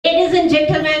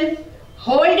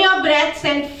backs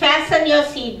and fasten your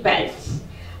seat belts,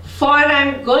 for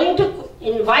I'm going to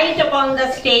invite upon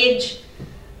the stage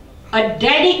a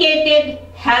dedicated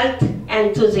health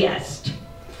enthusiast.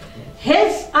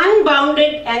 His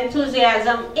unbounded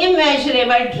enthusiasm,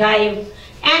 immeasurable drive,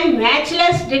 and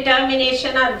matchless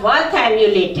determination are worth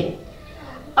emulating.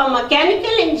 A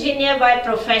mechanical engineer by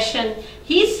profession,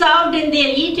 he served in the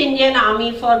elite Indian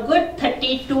Army for good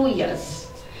 32 years,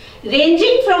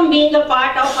 ranging from being a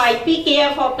part of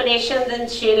IPKF operations in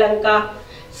Sri Lanka,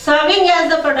 serving as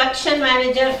the production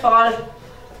manager for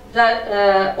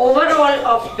the overall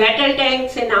of battle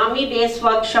tanks in Army Base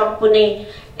Workshop Pune,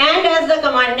 and as the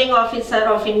commanding officer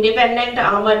of Independent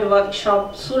Armored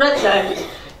Workshop Suratgarh,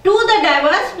 to the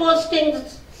diverse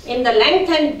postings in the length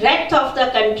and breadth of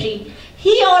the country.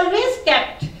 He always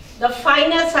kept the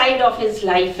finer side of his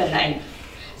life alive.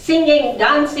 Singing,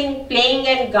 dancing, playing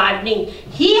and gardening,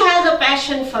 he has a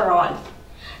passion for all.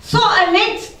 So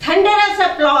amidst thunderous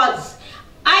applause,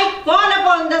 I call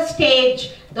upon the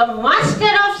stage the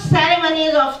Master of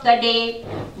Ceremonies of the day,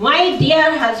 my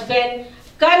dear husband,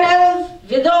 Colonel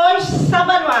Vidosh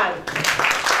Sabarwal.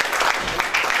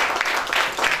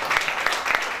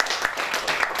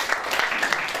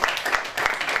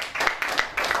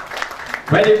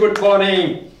 Very good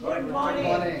morning. Good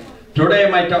morning. Today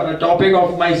my topic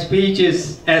of my speech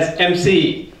is, as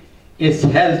MC, is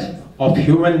health of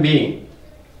human being.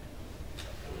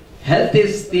 Health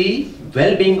is the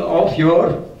well-being of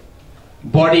your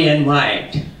body and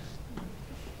mind.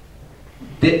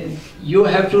 You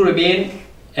have to remain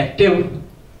active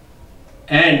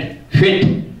and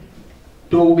fit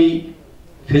to be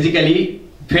physically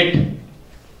fit.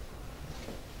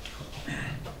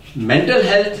 Mental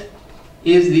health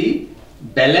is the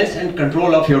balance and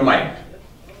control of your mind.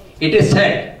 It is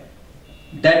said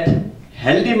that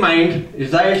healthy mind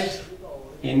resides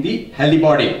in the healthy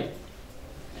body.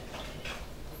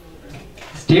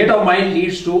 State of mind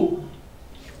leads to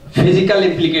physical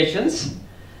implications.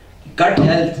 Gut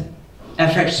health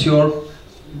affects your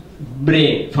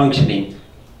brain functioning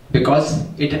because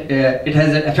it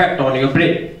has an effect on your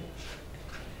brain.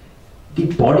 The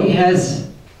body has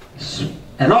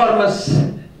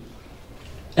enormous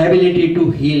ability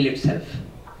to heal itself.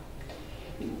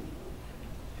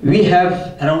 We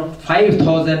have around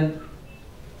 5,000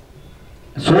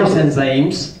 source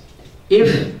enzymes.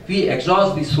 If we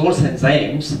exhaust the source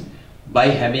enzymes by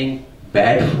having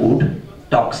bad food,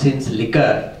 toxins,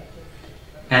 liquor,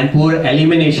 and poor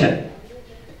elimination,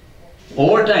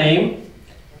 over time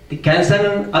the cancer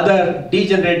and other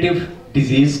degenerative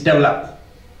disease develop.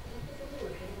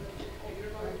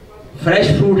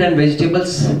 Fresh fruit and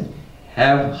vegetables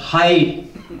have high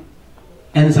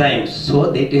enzymes,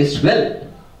 so they taste well.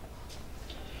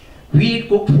 We eat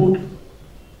cooked food,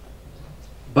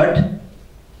 but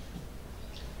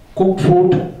cooked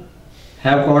food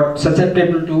have got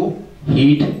susceptible to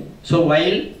heat, so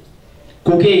while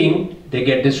cooking they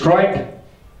get destroyed.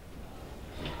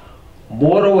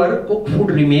 Moreover, cooked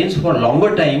food remains for a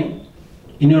longer time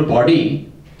in your body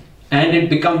and it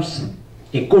becomes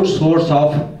a good source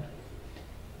of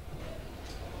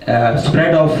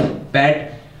spread of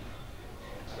bad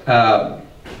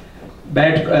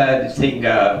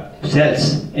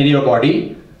cells in your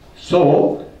body.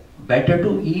 So better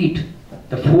to eat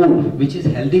the food which is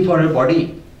healthy for your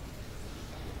body.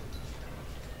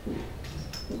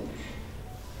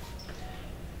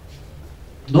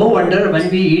 No wonder when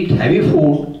we eat heavy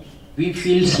food we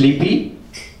feel sleepy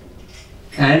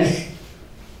and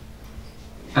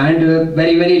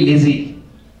very lazy.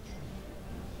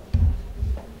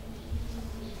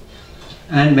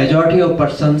 And majority of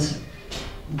persons,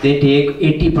 they take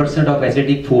 80% of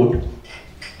acidic food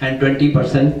and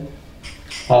 20%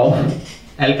 of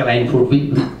alkaline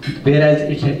food, whereas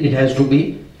it has to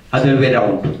be other way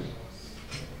around.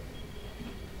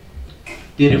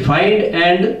 The refined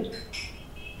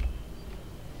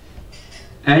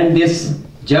and this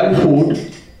junk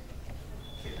food,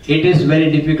 it is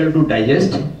very difficult to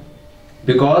digest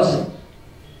because,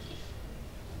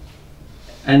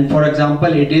 and for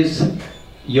example, it is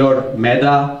your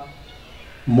maida,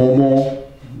 momo,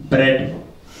 bread.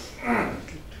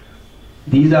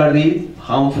 These are the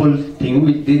harmful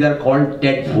things, these are called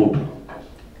dead food.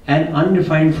 And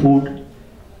unrefined food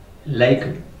like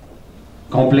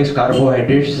complex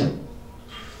carbohydrates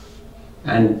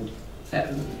and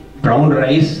brown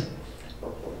rice,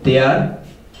 they are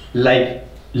live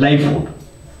food.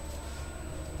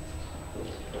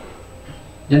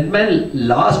 Gentlemen,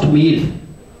 last meal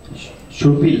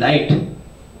should be light,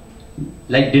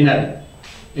 like dinner.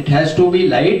 It has to be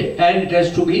light and it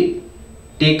has to be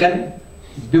taken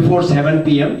before 7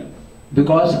 p.m.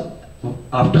 because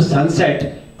after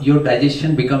sunset, your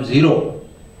digestion becomes zero.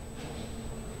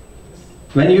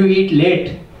 When you eat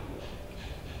late,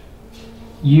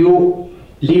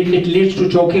 it leads to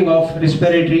choking of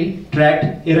respiratory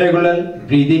tract, irregular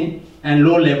breathing, and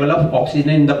low level of oxygen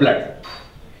in the blood.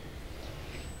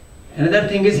 Another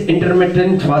thing is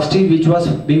intermittent fasting, which was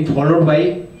being followed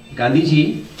by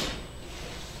Gandhiji.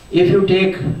 If you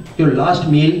take your last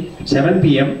meal at 7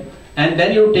 p.m. and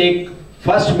then you take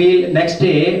first meal next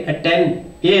day at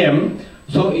 10 a.m.,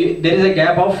 so there is a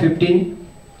gap of 15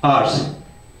 hours.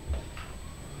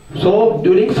 So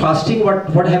during fasting,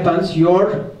 what happens?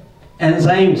 Your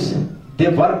enzymes, they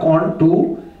work on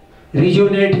to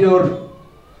rejuvenate your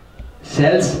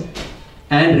cells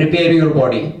and repair your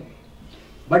body.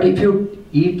 But if you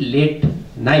eat late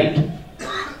night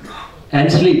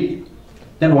and sleep,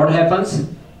 then what happens?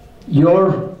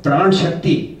 Your pran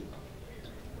shakti,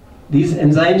 these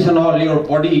enzymes and all, your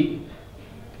body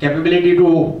capability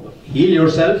to heal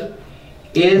yourself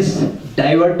is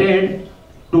diverted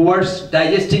towards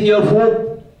digesting your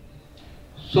food.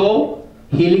 So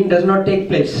healing does not take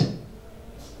place.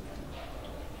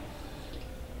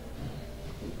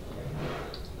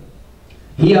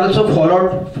 He also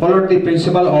followed the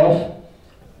principle of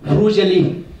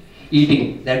frugally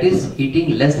eating, that is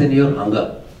eating less than your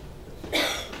hunger.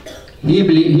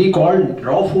 He called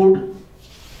raw food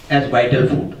as vital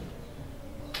food.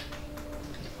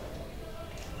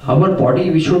 Our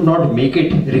body, we should not make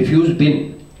it refuse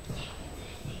bin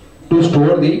to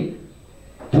store the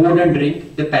food and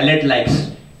drink the palate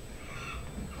likes.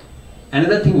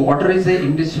 Another thing, water is an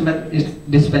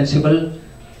indispensable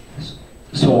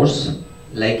source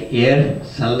like air,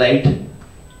 sunlight,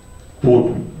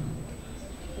 food.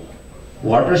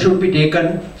 Water should be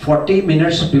taken 40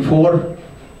 minutes before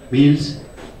meals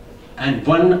and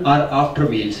 1 hour after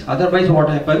meals. Otherwise what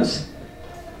happens?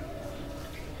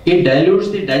 It dilutes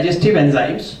the digestive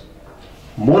enzymes.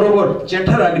 Moreover,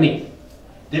 Chathar Agni,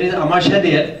 there is amasha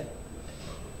there.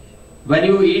 When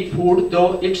you eat food,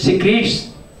 though, it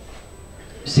secretes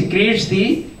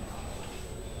the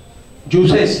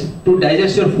juices to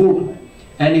digest your food.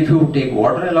 And if you take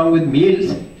water along with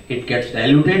meals, it gets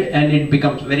diluted and it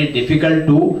becomes very difficult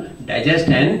to digest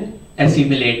and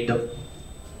assimilate the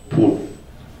food.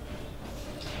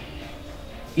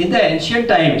 In the ancient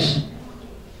times,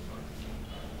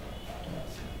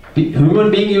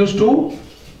 human beings used to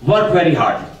work very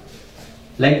hard.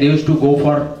 Like they used to go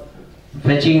for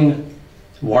fetching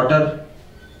water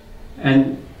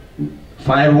and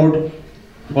firewood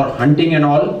for hunting and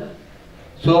all.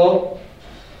 So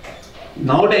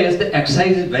nowadays the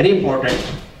exercise is very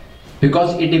important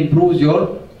because it improves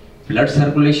your blood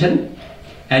circulation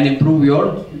and improve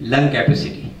your lung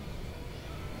capacity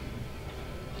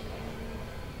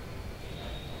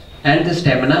and the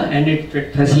stamina, and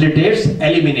it facilitates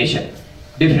elimination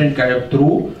different kind of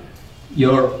through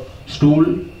your stool,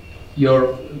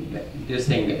 your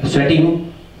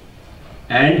sweating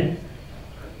and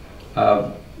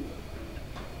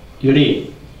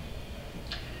urine.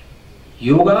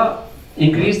 Yoga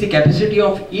increase the capacity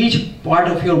of each part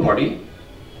of your body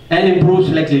and improves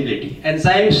flexibility.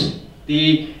 Enzymes,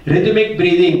 the rhythmic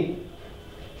breathing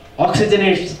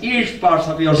oxygenates each part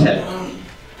of your cell,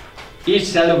 each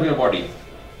cell of your body.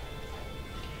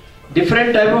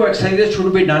 Different type of exercises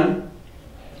should be done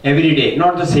every day,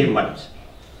 not the same ones.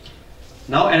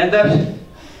 Now another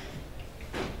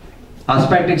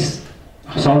aspect is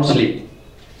sound sleep.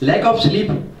 Lack of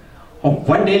sleep of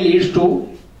one day leads to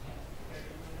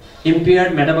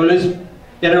impaired metabolism,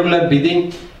 irregular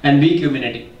breathing and weak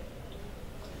immunity.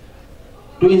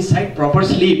 To incite proper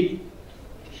sleep,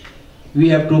 we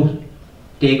have to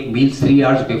take meals 3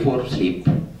 hours before sleep.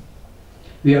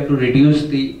 We have to reduce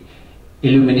the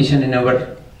illumination in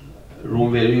our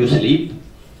room where you sleep,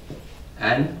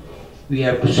 and we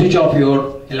have to switch off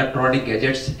your electronic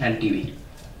gadgets and TV.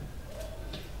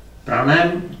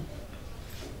 Pranayam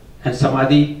and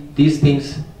Samadhi, these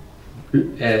things,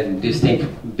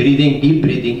 breathing, deep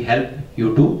breathing, help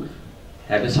you to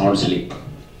have a sound sleep.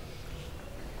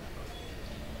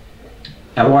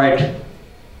 Avoid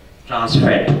trans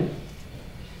fat,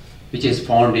 which is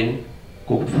found in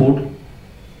cooked food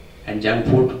and junk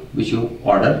food which you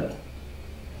order.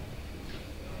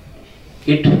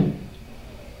 It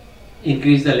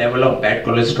increases the level of bad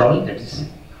cholesterol, that is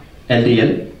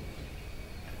LDL,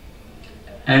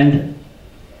 and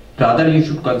rather you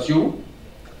should consume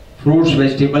fruits,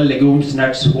 vegetables, legumes,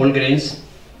 nuts, whole grains,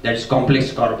 that is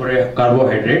complex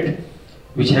carbohydrate,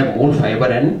 which have more fiber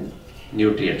and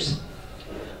nutrients.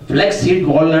 Flax seed,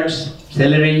 walnuts,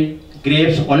 celery,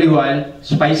 grapes, olive oil,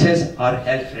 spices are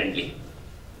health friendly.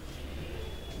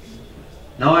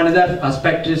 Now another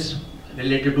aspect is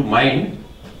related to mind.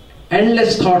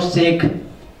 Endless thoughts take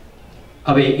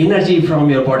away energy from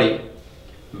your body.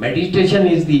 Meditation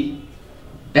is the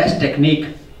best technique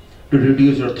to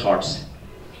reduce your thoughts.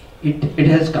 It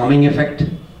has calming effect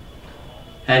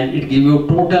and it gives you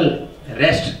total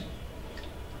rest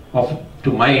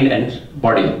to mind and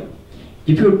body.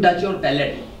 If you touch your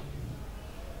palate,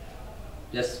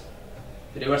 just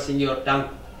reversing your tongue,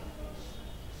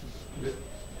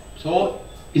 so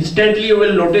instantly you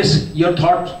will notice your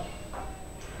thought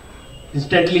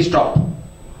instantly stop.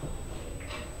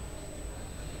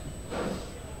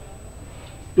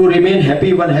 To remain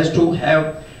happy, one has to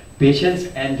have patience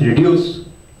and reduce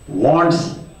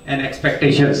wants and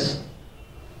expectations.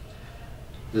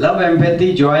 Love,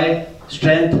 empathy, joy,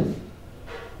 strength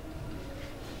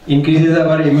increases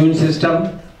our immune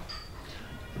system.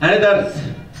 Another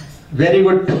very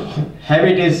good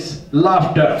habit is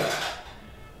laughter.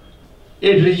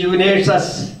 It rejuvenates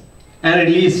us and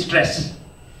releases stress.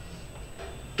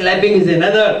 Clapping is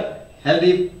another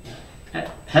healthy,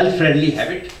 health-friendly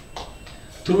habit.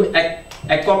 Through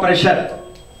acupressure,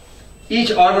 each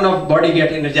organ of body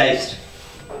gets energized.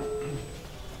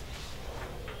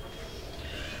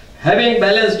 Having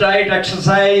balanced diet,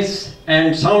 exercise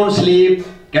and sound sleep,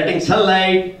 getting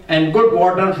sunlight and good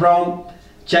water from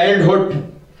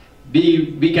childhood,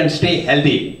 we can stay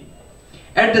healthy.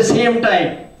 At the same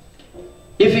time,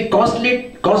 if we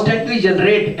constantly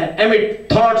generate and emit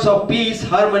thoughts of peace,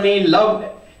 harmony, love,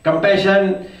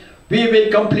 compassion, we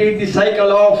will complete the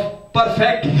cycle of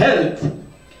perfect health.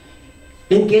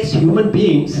 In case human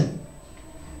being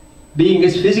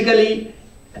is physically,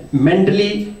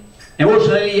 mentally,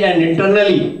 emotionally and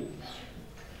internally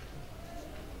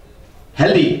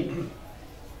healthy,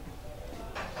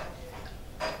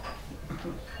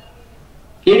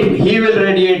 he will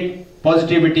radiate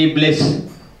positivity, bliss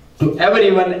to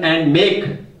everyone and make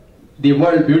the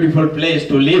world a beautiful place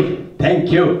to live. Thank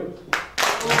you.